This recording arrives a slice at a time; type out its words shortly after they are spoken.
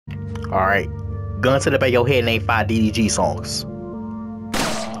Alright. Gun to the back of your head, name 5 DDG songs.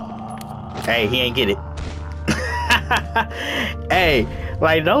 Hey, he ain't get it. Hey,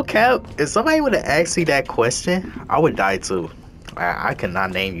 like, no cap. If somebody would have asked me that question, I would die too. I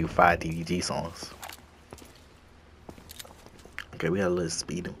cannot name you 5 DDG songs. Okay, we got a little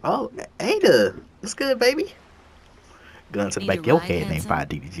speed. Oh, Ada. What's good, baby? Gun to the back of your head, name 5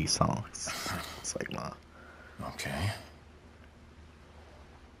 DDG songs. It's like, nah. Okay.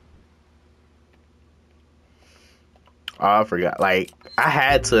 Oh, I forgot. Like, I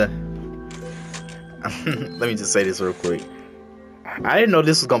had to. Let me just say this real quick. I didn't know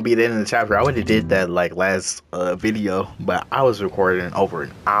this was gonna be the end of the chapter. I would have did that like last video, but I was recording over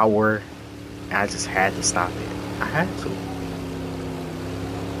an hour, and I just had to stop it. I had to.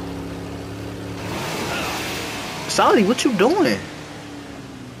 Shawty, what you doing?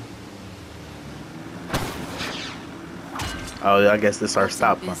 Oh, I guess this is our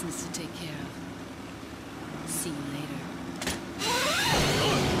stop. Huh? Business to take care of. See you later.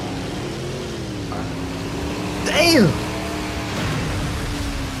 Damn.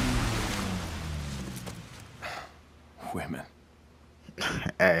 Women.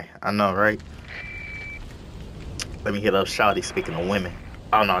 Hey, I know, right? Let me hit up Shawty. Speaking of women.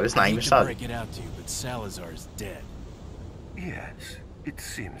 Oh no, this not even Shawty. Break it out to you, but Salazar's dead. Yes, it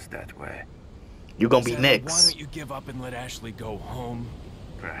seems that way. You gonna be Why next. don't you give up and let Ashley go home?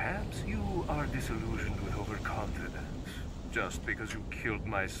 Perhaps you are disillusioned with overconfidence, just because you killed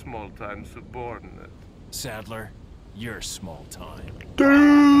my small-time subordinate. Sadler, you're small time.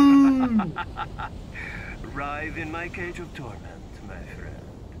 Damn. Arrive in my cage of torment, my friend.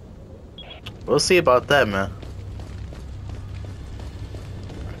 We'll see about that, man.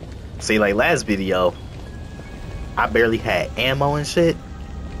 See, like last video, I barely had ammo and shit,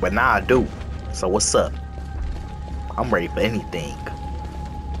 but now I do. So what's up? I'm ready for anything.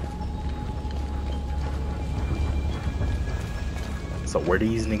 So where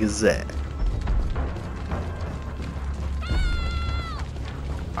these niggas at?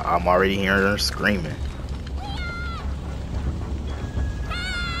 I'm already hearing her screaming.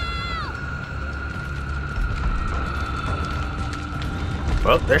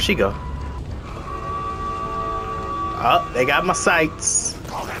 Oh, there she go. Oh, they got my sights.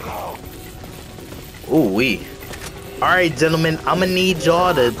 Ooh wee. Alright, gentlemen, I'ma need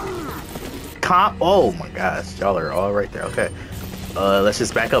y'all to oh my gosh, y'all are all right there. Okay. Let's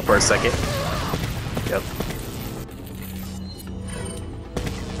just back up for a second. Yep.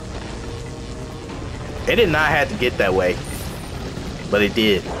 It did not have to get that way, but it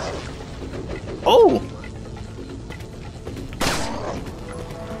did. Oh!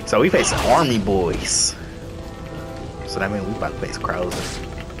 So we face army boys. So that means we about to face Krauser.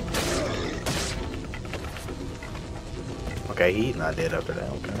 Okay, he's not dead after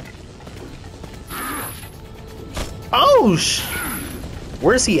that, okay. Oh,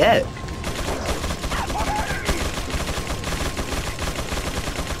 where's he at?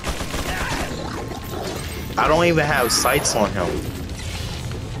 I don't even have sights on him.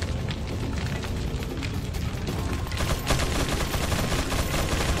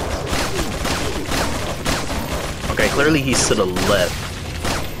 Okay, clearly he's to the left.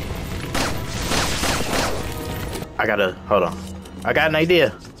 Hold on. I got an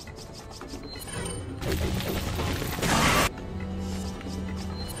idea.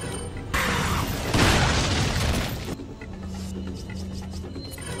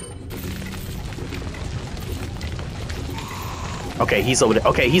 Okay, he's over there.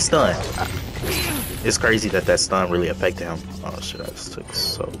 Okay, he's stunned. It's crazy that stun really affected him. Oh shit, I just took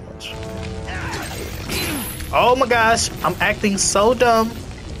so much. Oh my gosh, I'm acting so dumb.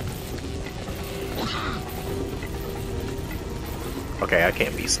 Okay, I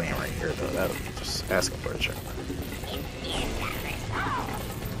can't be staying right here though. That would be just asking for a check.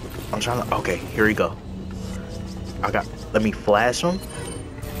 I'm trying to. Okay, here we go. Let me flash him.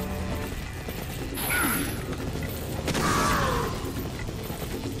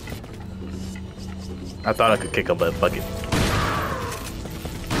 I thought I could kick him, but fuck it.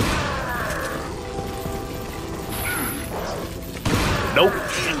 Nope.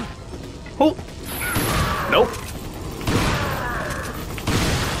 Oh. Nope.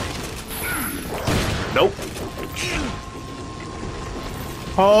 Nope.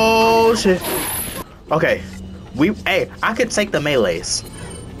 Oh shit. Okay. Hey, I could take the melees.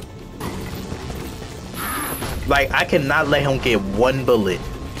 Like, I cannot let him get one bullet.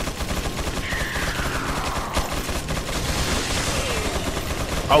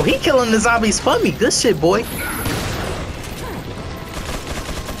 Oh, he killing the zombies for me. Good shit, boy.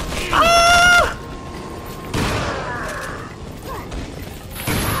 Ah!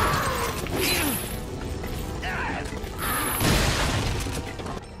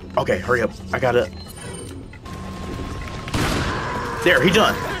 Okay, hurry up. I gotta. There, he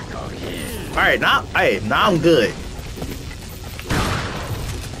done. Alright, now I'm good.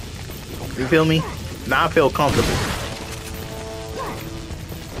 You feel me? Now I feel comfortable.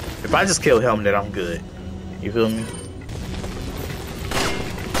 If I just kill him, then I'm good. You feel me?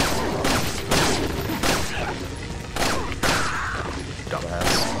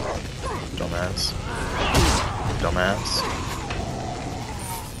 Dumbass.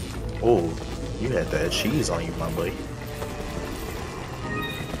 Oh, you had that cheese on you, my boy.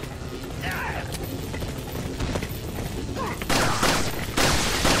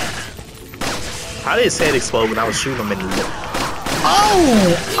 How did his head explode when I was shooting him in the lip?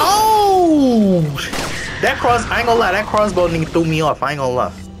 Oh! That I ain't gonna lie, that crossbow nigga threw me off, I ain't gonna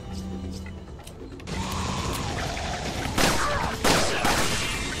lie.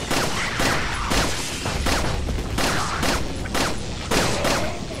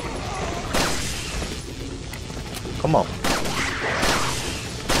 Come on.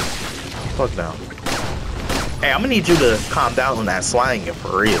 Fuck down. Hey, I'm gonna need you to calm down on that slanging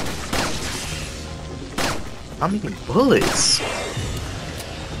for real. How many bullets?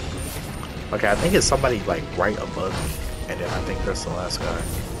 Okay, I think it's somebody like right above me. And then I think that's the last guy.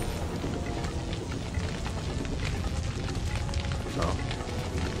 No.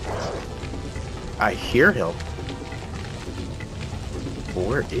 I hear him. But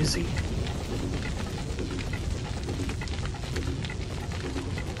where is he?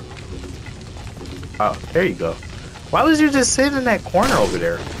 Oh, there you go. Why was you just sitting in that corner over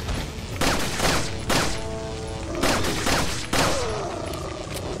there?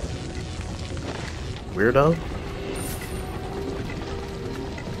 Weirdo.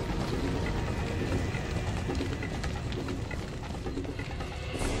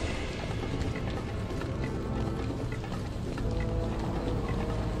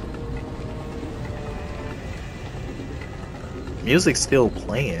 Music's still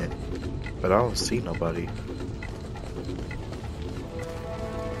playing, but I don't see nobody.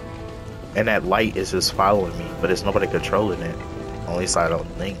 And that light is just following me, but there's nobody controlling it. At least I don't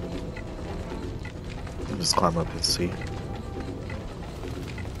think. Let me just climb up and see.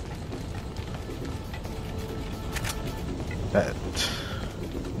 That.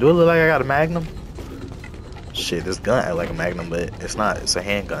 Do it look like I got a Magnum? Shit, this gun act like a Magnum, but it's not. It's a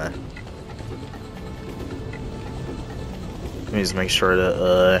handgun. Let me just make sure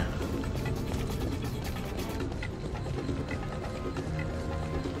that,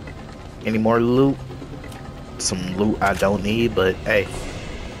 any more loot? Some loot I don't need, but hey,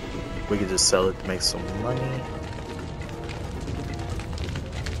 we could just sell it to make some money.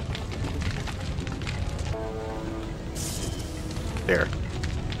 There.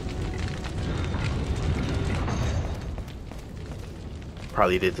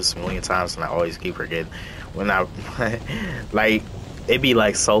 Probably did this a million times and I always keep forgetting. When I, like, it'd be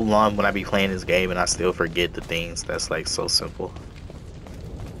like so long when I be playing this game and I still forget the things that's like so simple.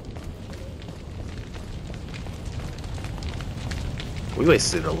 We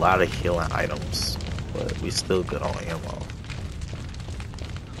wasted a lot of healing items, but we still good on ammo.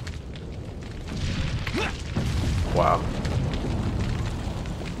 Wow.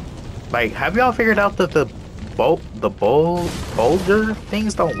 Like, have y'all figured out that the boulder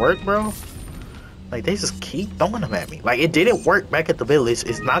things don't work, bro? Like, they just keep throwing them at me. Like, it didn't work back at the village.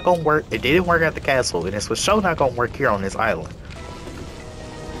 It's not gonna work. It didn't work at the castle, and it's for sure not gonna work here on this island.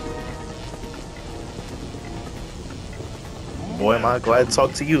 Boy, am I glad to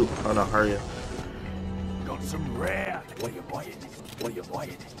talk to you. Oh no, hurry up. Got some rare. What are you buying? What are you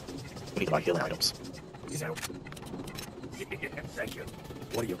buying? We need to buy healing items. Is that... Thank you.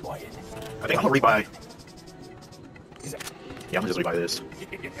 What are you buying? I think I'm gonna rebuy. Is that... Yeah, I'm gonna just rebuy this.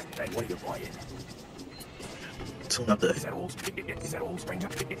 What are you buying? Tune up the Is that all, stranger?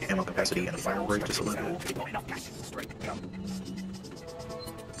 ammo capacity and the fire rate just a little bit.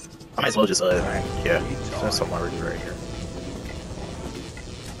 I might as well just, yeah, that's something already right here.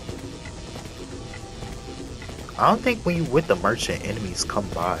 I don't think when you with the merchant, enemies come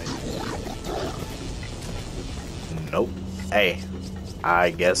by. Nope. Hey, I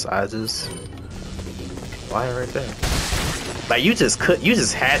guess I just fly right there. Like you just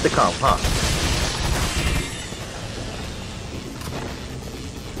had to come, huh?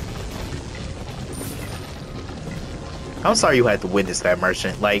 I'm sorry you had to witness that,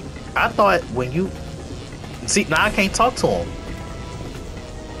 merchant. Like, I thought when you see, now I can't talk to him.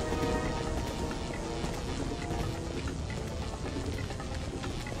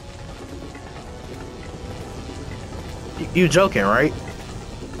 You joking, right?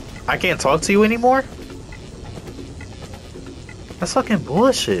 I can't talk to you anymore? That's fucking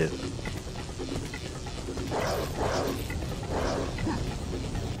bullshit.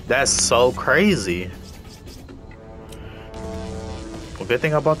 That's so crazy. Well, good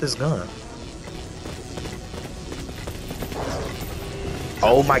thing I bought this gun.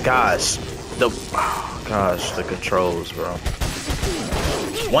 Oh my gosh. Oh gosh, the controls, bro.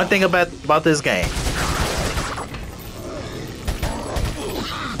 One thing about this game.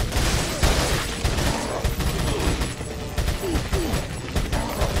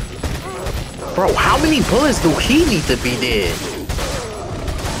 Bro, how many bullets do he need to be dead?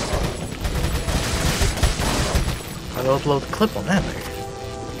 I'll upload the clip on that nigga.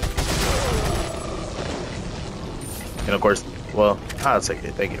 And of course, well, I'll take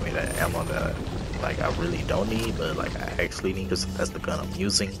it. They give me that ammo that like I really don't need, but like I actually need because that's the gun I'm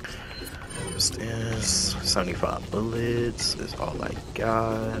using. This 75 bullets is all I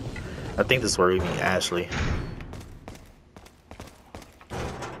got. I think this is where we meet Ashley.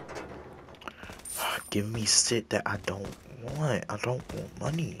 Give me shit that I don't want. I don't want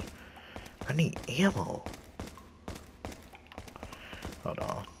money. I need ammo. Hold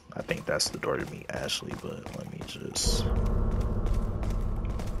on. I think that's the door to meet Ashley, but let me just...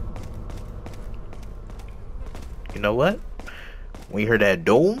 You know what? When you hear that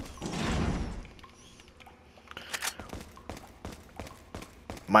doom,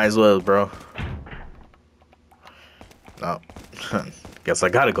 might as well, bro. Oh. Guess I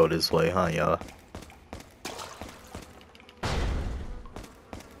gotta go this way, huh, y'all?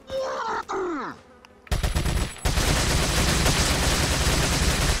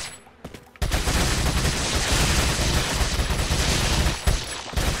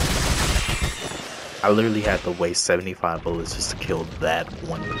 I literally had to waste 75 bullets just to kill that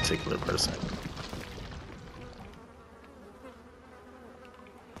one particular person.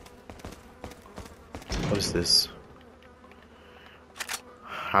 What is this?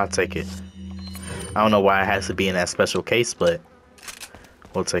 I'll take it. I don't know why it has to be in that special case, but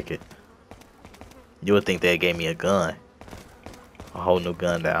we'll take it. You would think they gave me a gun. A whole new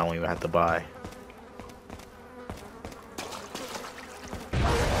gun that I don't even have to buy.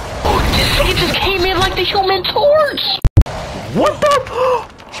 He just came in like the Human Torch! What the?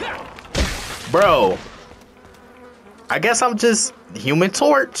 Bro. I guess I'm just Human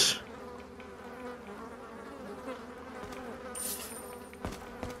Torch.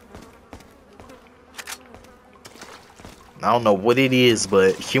 I don't know what it is,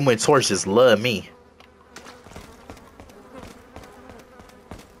 but Human Torch just love me.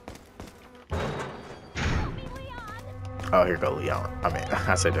 Oh, here go Leon. I mean,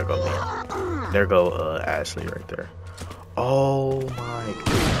 I said there go Leon. There go Ashley right there. Oh my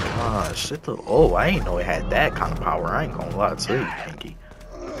gosh. Oh, I didn't know it had that kind of power. I ain't gonna lie to you, Pinky.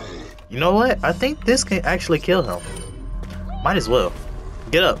 You know what? I think this can actually kill him. Might as well.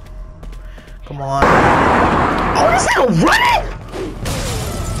 Get up. Come on. Oh, this nigga running!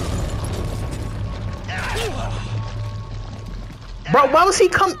 Bro, why was he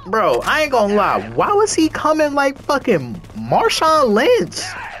coming? Bro, I ain't gonna lie. Why was he coming like fucking Marshawn Lynch?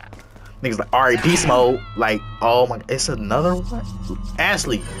 Niggas like, alright, beast mode. Like, oh my, it's another one?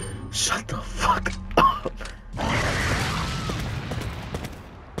 Ashley, shut the fuck up.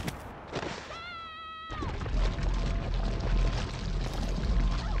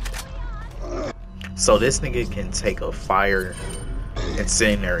 So this nigga can take a fire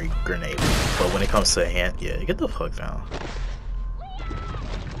incendiary grenade, but when it comes to a hand, yeah, get the fuck down.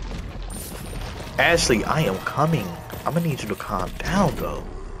 Ashley, I am coming. I'm gonna need you to calm down, though.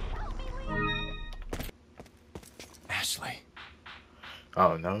 Ashley.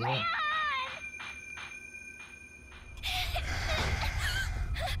 Oh, no, no.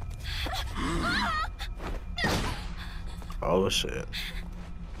 Oh, shit.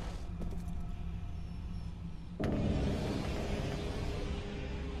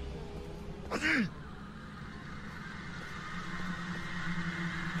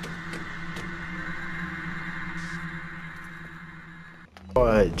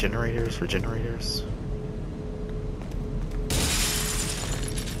 Generators for generators.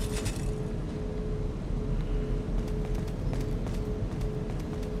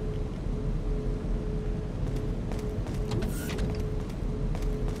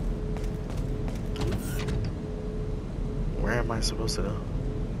 Where am I supposed to go?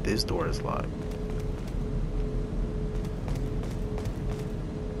 This door is locked.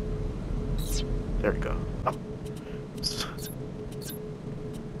 There we go. Oh.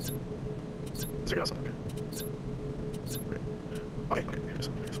 There goes something. Okay, here's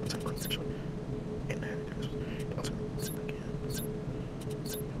something actually. In there, there's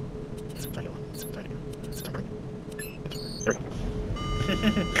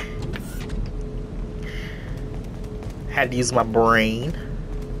Had to use my brain.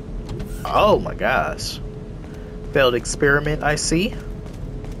 Oh my gosh. Failed experiment, I see.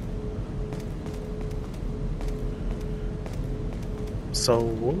 So,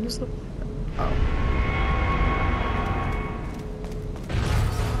 what was the... Oh.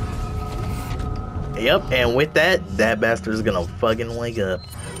 Yep, and with that, that bastard's gonna fucking wake up.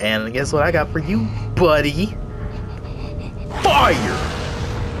 And guess what I got for you, buddy? Fire!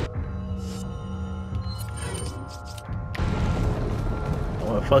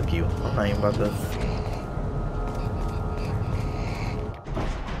 Oh, fuck you. I'm not even about to...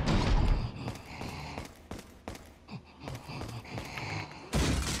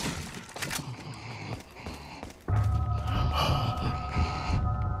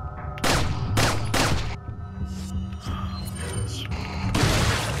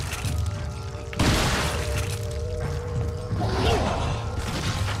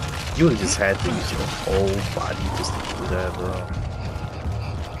 You would just had to use your whole body just to do that, bro.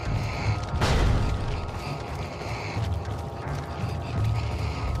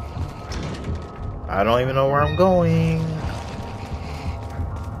 I don't even know where I'm going.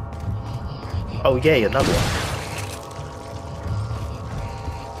 Oh yay, another one.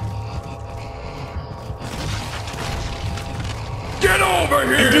 Get over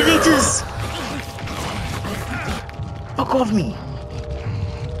here! And did they just... Fuck off me.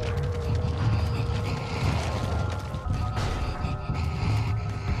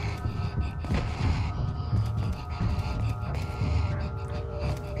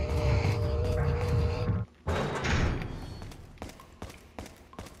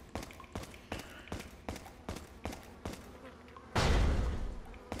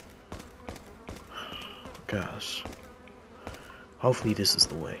 Gosh. Hopefully this is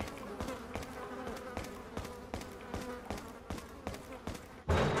the way.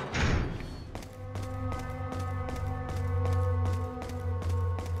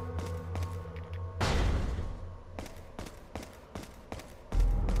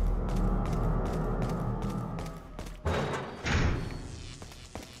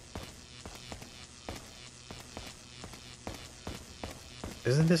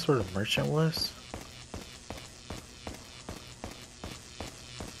 Isn't this where the merchant was?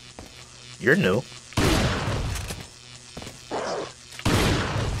 You're new.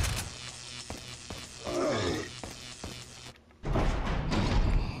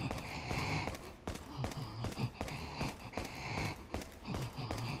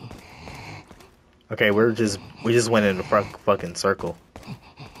 Okay, we just went in the fucking circle.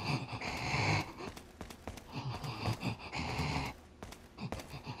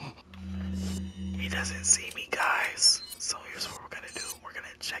 He doesn't see me, guys. So here's what we're gonna do. We're gonna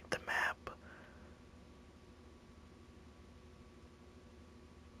check the map.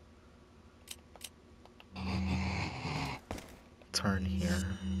 Turn here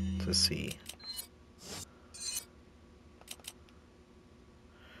to see.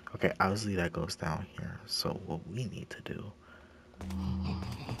 Okay, obviously that goes down here. So what we need to do...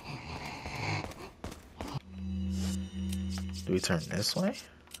 Do we turn this way?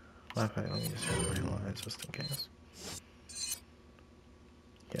 Okay, let me just turn the green line just in case.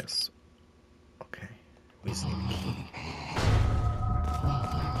 Yes. Okay. We just need a key.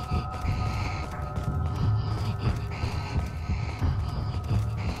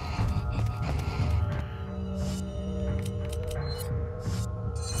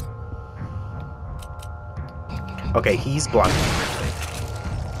 Okay, he's blocking everything.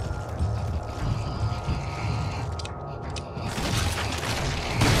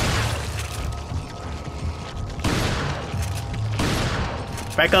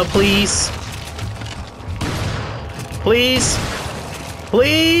 Back up, please. Please.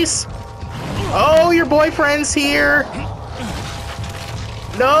 Please. Oh, your boyfriend's here.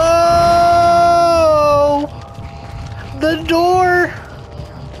 No. The door.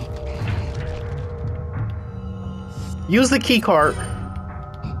 Use the key card.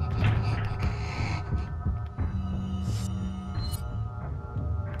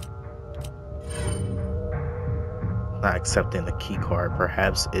 Not accepting the key card.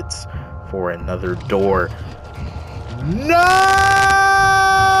 Perhaps it's for another door. No!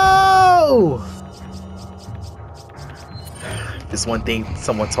 This one thing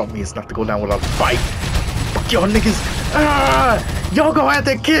someone taught me is not to go down without a fight. Fuck y'all niggas. Ah! Y'all gonna have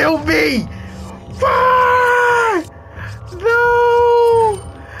to kill me. Fuck! No!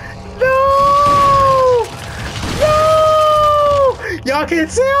 No! No! Y'all can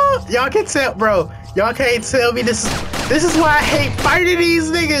tell? Y'all can tell, bro. Y'all can't tell me this is why I hate fighting these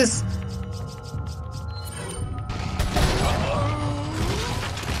niggas.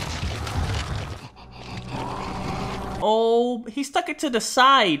 Oh, he stuck it to the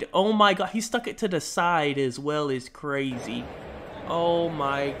side. Oh my god, he stuck it to the side as well. Is crazy. Oh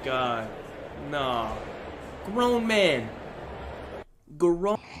my god. Nah. Grown man.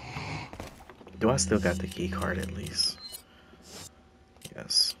 Grown. Do I still got the key card at least?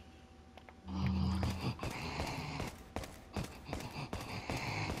 Yes.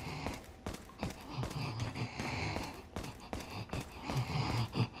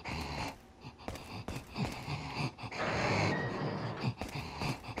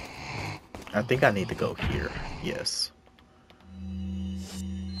 I think I need to go here. Yes.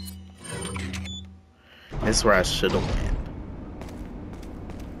 This is where I should have went.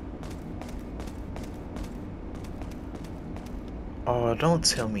 Oh, don't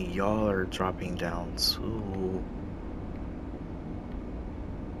tell me y'all are dropping down too.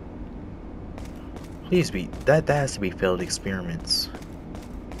 Please be that has to be failed experiments.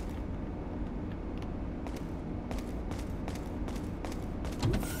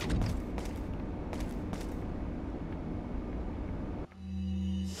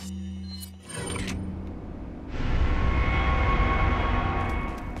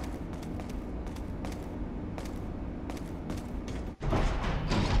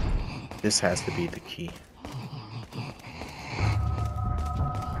 This has to be the key.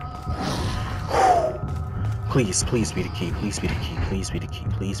 Please, please be the key. Please be the key. Please be the key.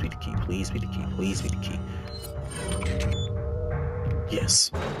 Please be the key. Please be the key. Please be the key. Yes.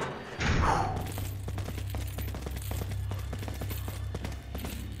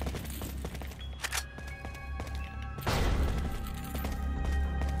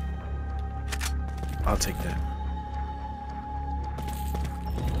 I'll take that.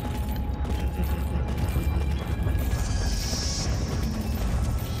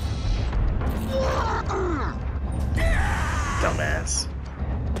 Dumbass.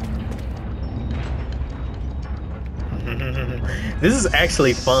 This is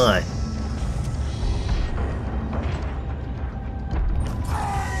actually fun.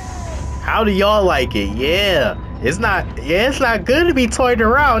 How do y'all like it? Yeah. It's not good to be toyed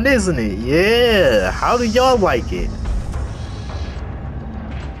around, isn't it? Yeah. How do y'all like it?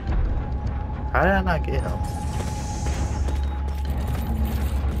 How did I not get him?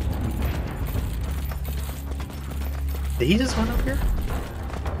 Did he just run up here?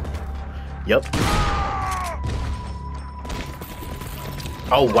 Yep.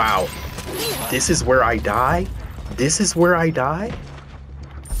 Oh, wow. This is where I die? This is where I die?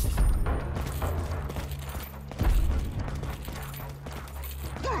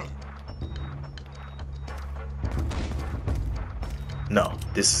 No,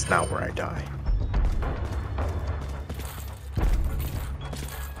 this is not where I die.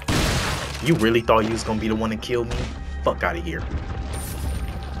 You really thought you was gonna be the one to kill me? Fuck out of here.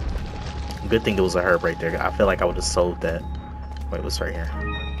 Good thing it was a herb right there. I feel like I would have sold that. Wait, what's right here?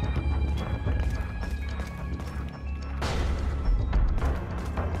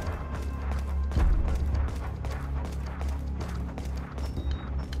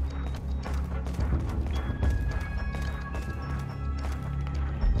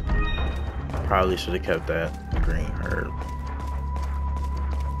 Probably should have kept that green herb.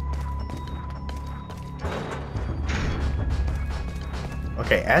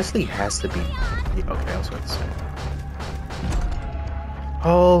 Okay, Ashley has to be. Okay, I was going to say.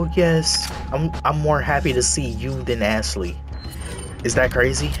 Oh yes, I'm more happy to see you than Ashley. Is that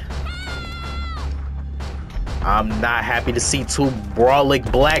crazy? I'm not happy to see two brawling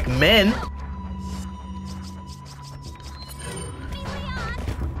black men.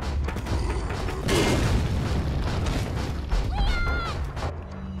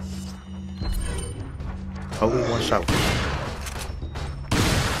 Only one shot.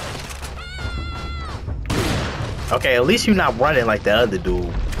 Okay, at least you're not running like the other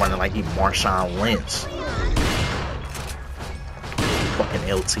dude, running like he Marshawn Lynch. Fucking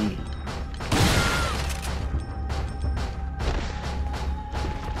LT.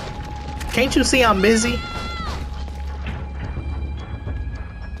 Can't you see I'm busy?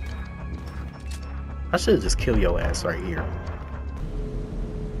 I should just kill your ass right here.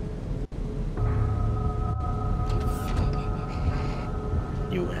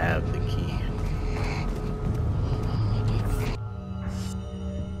 You have the key.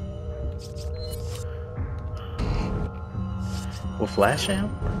 We'll flash him?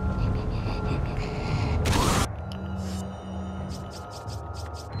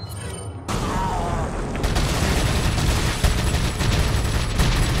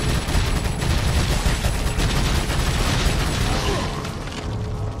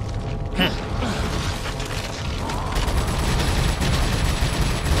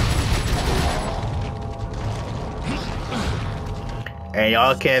 And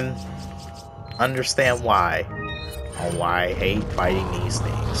y'all can understand why. On why I hate fighting these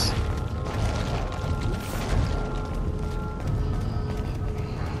things.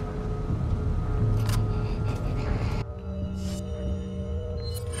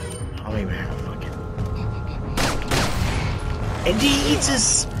 I don't even have fucking. And he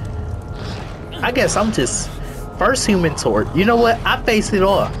just. I guess I'm just first Human Torch. You know what? I face it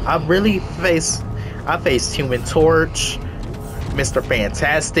all. I faced Human Torch, Mr.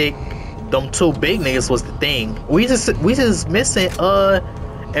 Fantastic. Them two big niggas was the thing. We just missing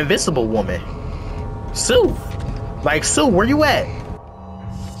Invisible Woman. Sue. Like, Sue, where you at?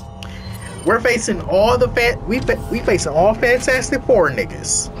 We're facing all the we facing all Fantastic Four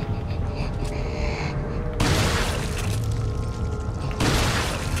niggas.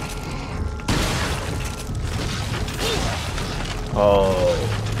 Oh.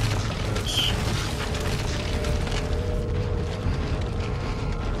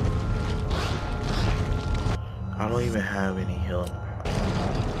 I don't even have any healing.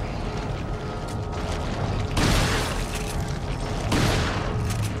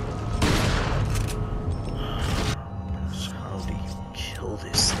 How do you kill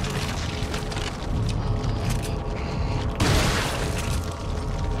this thing?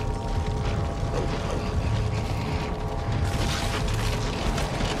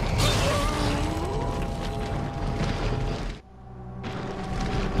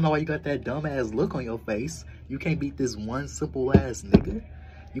 I don't know why you got that dumbass look on your face. You can't beat this one simple ass nigga.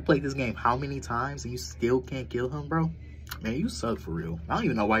 You played this game how many times and you still can't kill him, bro? Man, you suck for real. I don't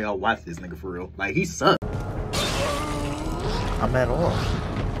even know why y'all watch this nigga for real. Like, he sucks. I'm at all.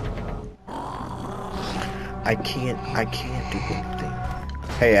 I can't do anything.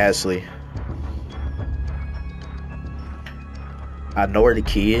 Hey, Ashley. I know where the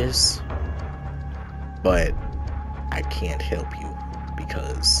key is, but I can't help you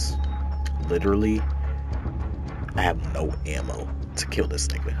because literally I have no ammo to kill this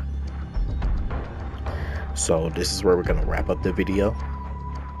nigga. So this is where we're gonna wrap up the video,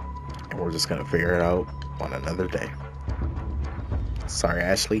 and we're just gonna figure it out on another day. Sorry,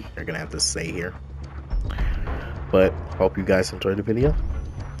 Ashley, you're gonna have to stay here. But hope you guys enjoyed the video.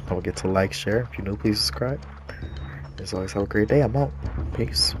 Don't forget to like, share. If you're new, please subscribe. As always, have a great day. I'm out.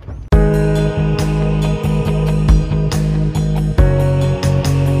 Peace.